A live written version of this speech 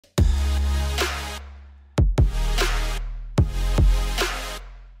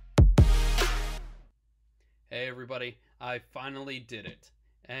everybody, I finally did it.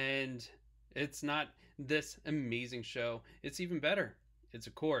 And it's not this amazing show, it's even better. It's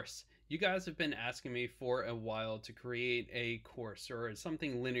a course. You guys have been asking me for a while to create a course or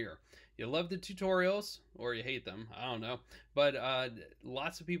something linear. You love the tutorials, or you hate them, I don't know. But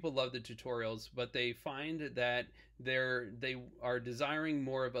lots of people love the tutorials, but they find that they are desiring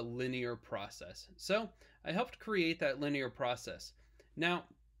more of a linear process. So I helped create that linear process. Now,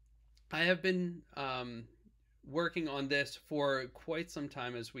 I have been working on this for quite some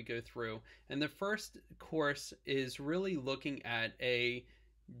time as we go through. And the first course is really looking at a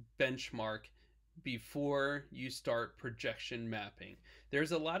benchmark before you start projection mapping.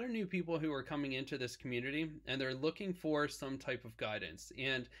 There's a lot of new people who are coming into this community and they're looking for some type of guidance.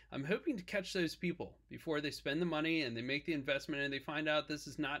 And I'm hoping to catch those people before they spend the money and they make the investment and they find out this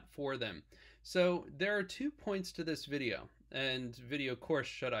is not for them. So there are 2 points to this video, and video course,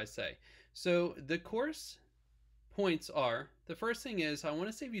 should I say. So the course points are, the first thing is I want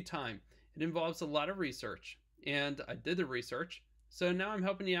to save you time. It involves a lot of research, and I did the research. So now I'm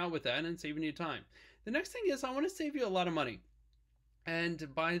helping you out with that and saving you time. The next thing is I want to save you a lot of money.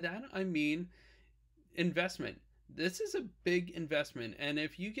 And by that, I mean investment. This is a big investment. And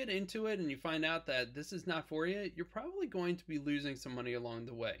if you get into it and you find out that this is not for you, you're probably going to be losing some money along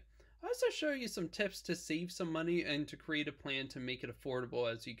the way. I also show you some tips to save some money and to create a plan to make it affordable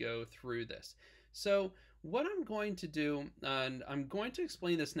as you go through this. So what I'm going to do, and I'm going to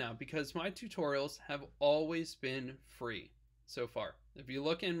explain this now because my tutorials have always been free so far. If you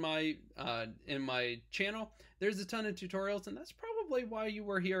look in my channel, there's a ton of tutorials, and that's probably why you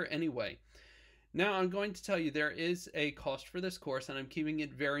were here anyway. Now I'm going to tell you there is a cost for this course, and I'm keeping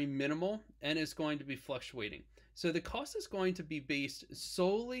it very minimal, and it's going to be fluctuating. So the cost is going to be based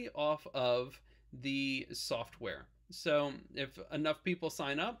solely off of the software. So if enough people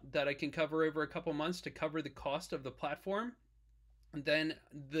sign up that I can cover over a couple months to cover the cost of the platform, then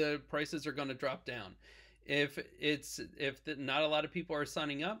the prices are going to drop down. If not a lot of people are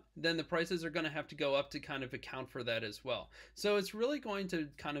signing up, then the prices are going to have to go up to kind of account for that as well. So it's really going to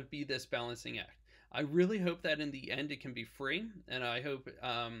kind of be this balancing act. I really hope that in the end it can be free, and I hope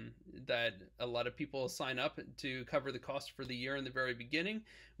that a lot of people sign up to cover the cost for the year in the very beginning,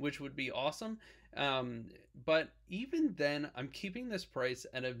 which would be awesome. But even then, I'm keeping this price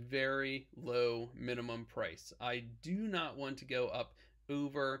at a very low minimum price. I do not want to go up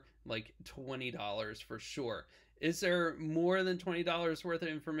over like $20 for sure. Is there more than $20 worth of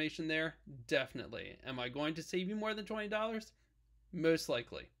information there? Definitely. Am I going to save you more than $20? Most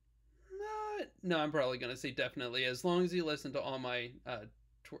likely. No, I'm probably going to say definitely, as long as you listen to all my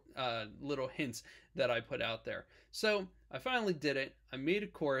little hints that I put out there. So I finally did it. I made a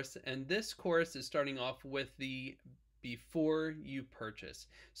course, and this course is starting off with the before you purchase.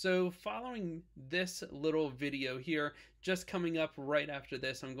 So following this little video here, just coming up right after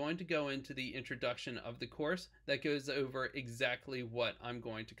this, I'm going to go into the introduction of the course that goes over exactly what I'm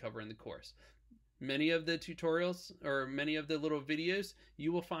going to cover in the course. Many of the tutorials or many of the little videos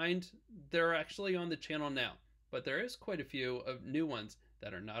you will find they're actually on the channel now, but there is quite a few of new ones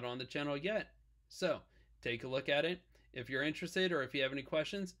that are not on the channel yet. So take a look at it. If you're interested or if you have any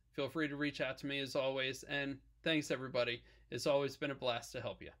questions, feel free to reach out to me as always. And thanks everybody. It's always been a blast to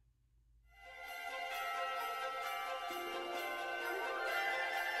help you.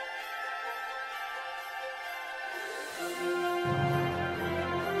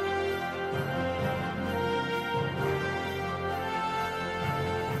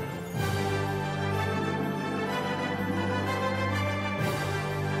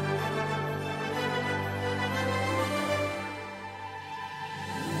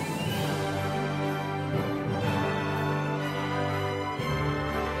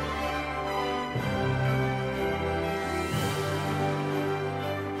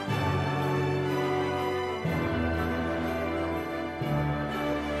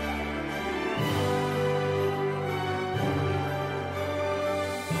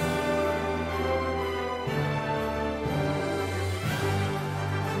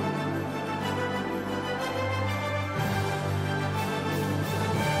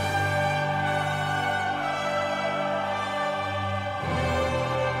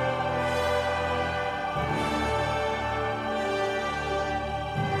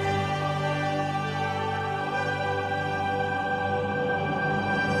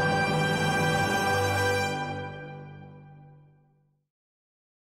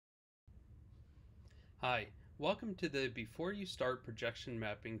 Hi, welcome to the Before You Start Projection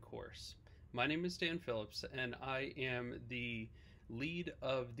Mapping course. My name is Dan Phillips, and I am the lead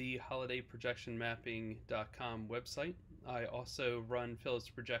of the holidayprojectionmapping.com website. I also run Phillips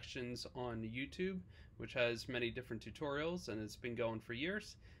Projections on YouTube, which has many different tutorials and it's been going for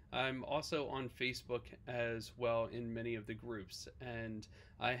years. I'm also on Facebook as well in many of the groups, and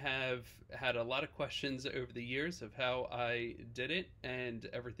I have had a lot of questions over the years of how I did it, and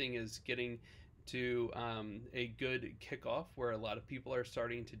everything is getting to a good kickoff where a lot of people are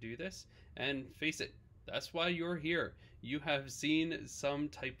starting to do this. And face it, that's why you're here. You have seen some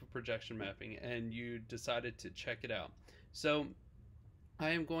type of projection mapping and you decided to check it out. So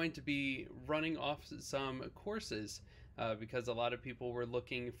I am going to be running off some courses because a lot of people were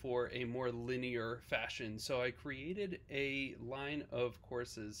looking for a more linear fashion. So I created a line of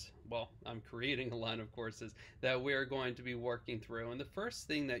courses. Well, I'm creating a line of courses that we're going to be working through. And the first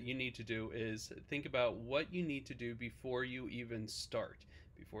thing that you need to do is think about what you need to do before you even start.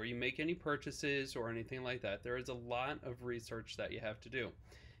 Before you make any purchases or anything like that, there is a lot of research that you have to do.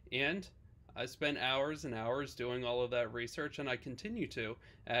 And I spent hours and hours doing all of that research, and I continue to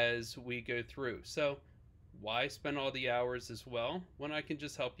as we go through. So why spend all the hours as well when I can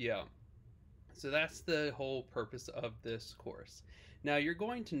just help you out? So that's the whole purpose of this course. Now you're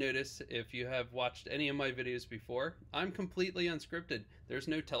going to notice, if you have watched any of my videos before, I'm completely unscripted. There's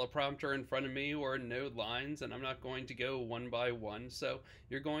no teleprompter in front of me or no lines, and I'm not going to go one by one. So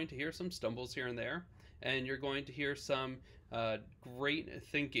you're going to hear some stumbles here and there, and you're going to hear some great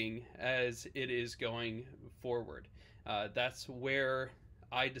thinking as it is going forward. That's where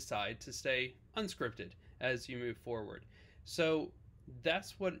I decide to stay unscripted as you move forward. So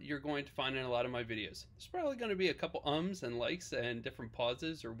that's what you're going to find in a lot of my videos. There's probably going to be a couple ums and likes and different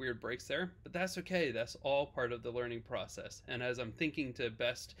pauses or weird breaks there, but that's okay. That's all part of the learning process, and as I'm thinking to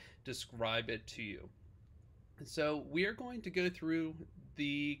best describe it to you. So we are going to go through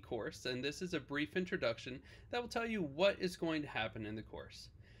the course, and this is a brief introduction that will tell you what is going to happen in the course.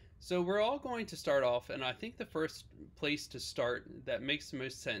 So we're all going to start off, and I think the first place to start that makes the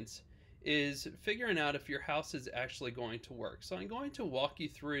most sense is figuring out if your house is actually going to work. So I'm going to walk you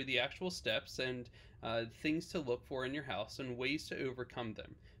through the actual steps and things to look for in your house and ways to overcome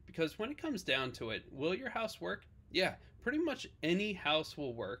them. Because when it comes down to it, will your house work? Yeah, pretty much any house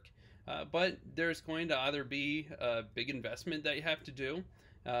will work. But there's going to either be a big investment that you have to do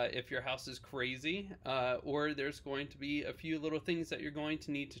if your house is crazy, or there's going to be a few little things that you're going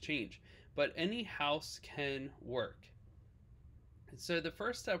to need to change. But any house can work. So the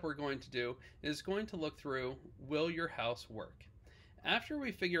first step we're going to do is going to look through, will your house work? After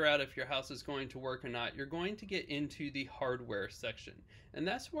we figure out if your house is going to work or not, you're going to get into the hardware section. And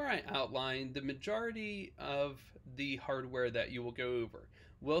that's where I outline the majority of the hardware that you will go over.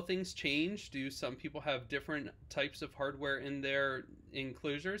 Will things change? Do some people have different types of hardware in their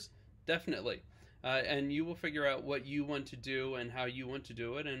enclosures? Definitely. And you will figure out what you want to do and how you want to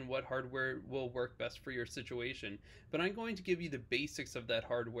do it and what hardware will work best for your situation. But I'm going to give you the basics of that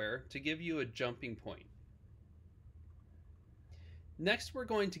hardware to give you a jumping point. Next, we're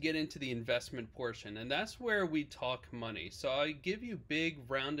going to get into the investment portion, and that's where we talk money. So I give you big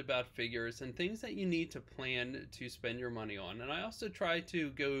roundabout figures and things that you need to plan to spend your money on. And I also try to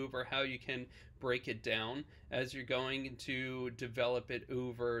go over how you can break it down as you're going to develop it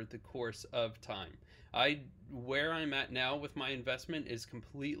over the course of time. Where I'm at now with my investment is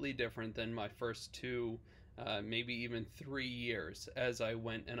completely different than my first two, maybe even 3 years as I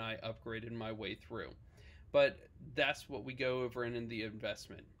went and I upgraded my way through. But that's what we go over in the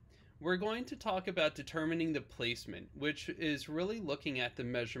investment. We're going to talk about determining the placement, which is really looking at the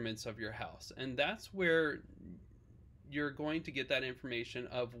measurements of your house. And that's where you're going to get that information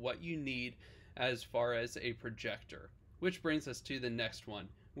of what you need as far as a projector. Which brings us to the next one,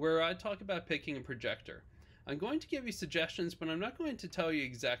 where I talk about picking a projector. I'm going to give you suggestions, but I'm not going to tell you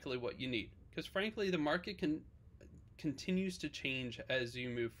exactly what you need, because frankly the market continues to change as you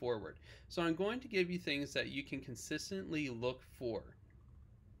move forward. So I'm going to give you things that you can consistently look for.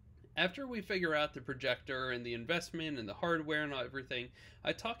 After we figure out the projector and the investment and the hardware and everything,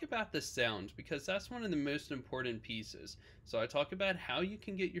 I talk about the sound, because that's one of the most important pieces. So I talk about how you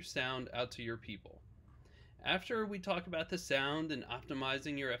can get your sound out to your people. After we talk about the sound and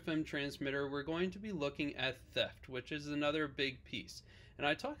optimizing your FM transmitter, we're going to be looking at theft, which is another big piece. And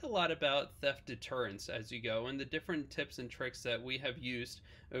I talk a lot about theft deterrence as you go and the different tips and tricks that we have used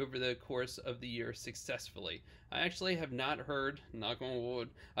over the course of the year successfully. I actually have not heard, knock on wood,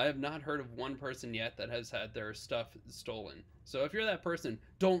 I have not heard of one person yet that has had their stuff stolen. So if you're that person,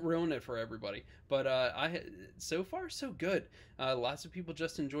 don't ruin it for everybody. But so far so good. Lots of people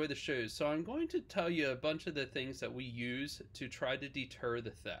just enjoy the shows. So I'm going to tell you a bunch of the things that we use to try to deter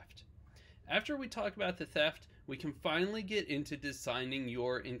the theft. After we talk about the theft, we can finally get into designing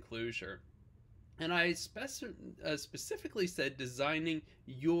your enclosure. And I specifically said designing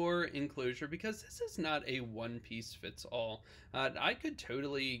your enclosure because this is not a one piece fits all. I could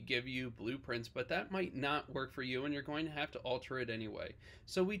totally give you blueprints, but that might not work for you and you're going to have to alter it anyway.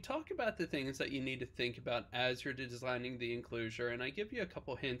 So we talk about the things that you need to think about as you're designing the enclosure, and I give you a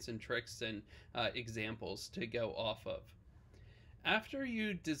couple hints and tricks and examples to go off of. After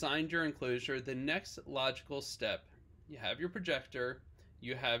you designed your enclosure, the next logical step, you have your projector,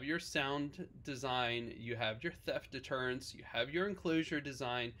 you have your sound design, you have your theft deterrence, you have your enclosure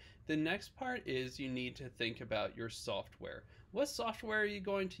design. The next part is you need to think about your software. What software are you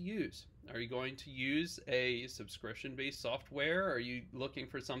going to use? Are you going to use a subscription based software? Are you looking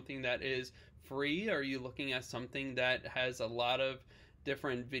for something that is free? Are you looking at something that has a lot of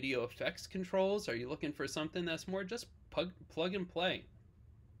different video effects controls? Are you looking for something that's more just plug and play?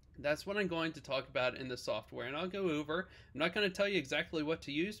 That's what I'm going to talk about in the software, and I'll go over. I'm not going to tell you exactly what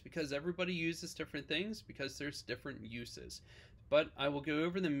to use because everybody uses different things because there's different uses. But I will go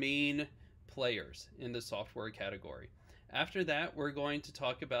over the main players in the software category. After that, we're going to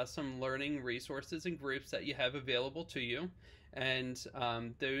talk about some learning resources and groups that you have available to you, and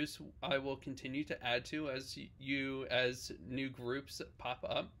those I will continue to add to as new groups pop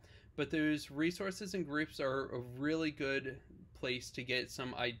up. But those resources and groups are a really good place to get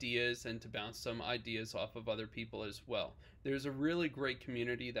some ideas and to bounce some ideas off of other people as well. There's a really great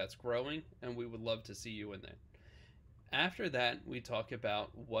community that's growing, and we would love to see you in it. After that, we talk about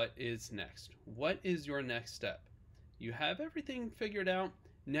what is next. What is your next step? You have everything figured out.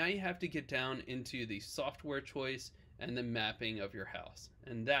 Now you have to get down into the software choice and the mapping of your house.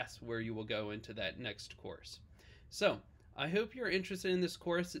 And that's where you will go into that next course. So, I hope you're interested in this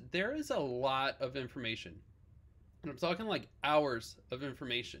course. There is a lot of information. And I'm talking like hours of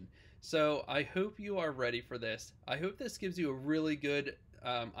information. So I hope you are ready for this. I hope this gives you a really good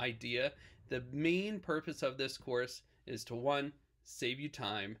idea. The main purpose of this course is to, one, save you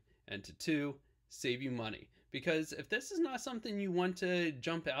time, and to, two, save you money. Because if this is not something you want to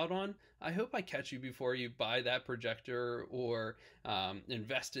jump out on, I hope I catch you before you buy that projector or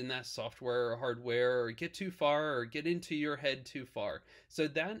invest in that software or hardware or get too far or get into your head too far. So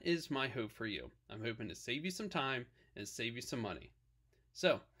that is my hope for you. I'm hoping to save you some time and save you some money.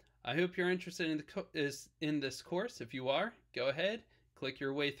 So I hope you're interested in this course. If you are, go ahead, click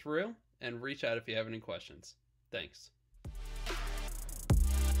your way through, and reach out if you have any questions. Thanks.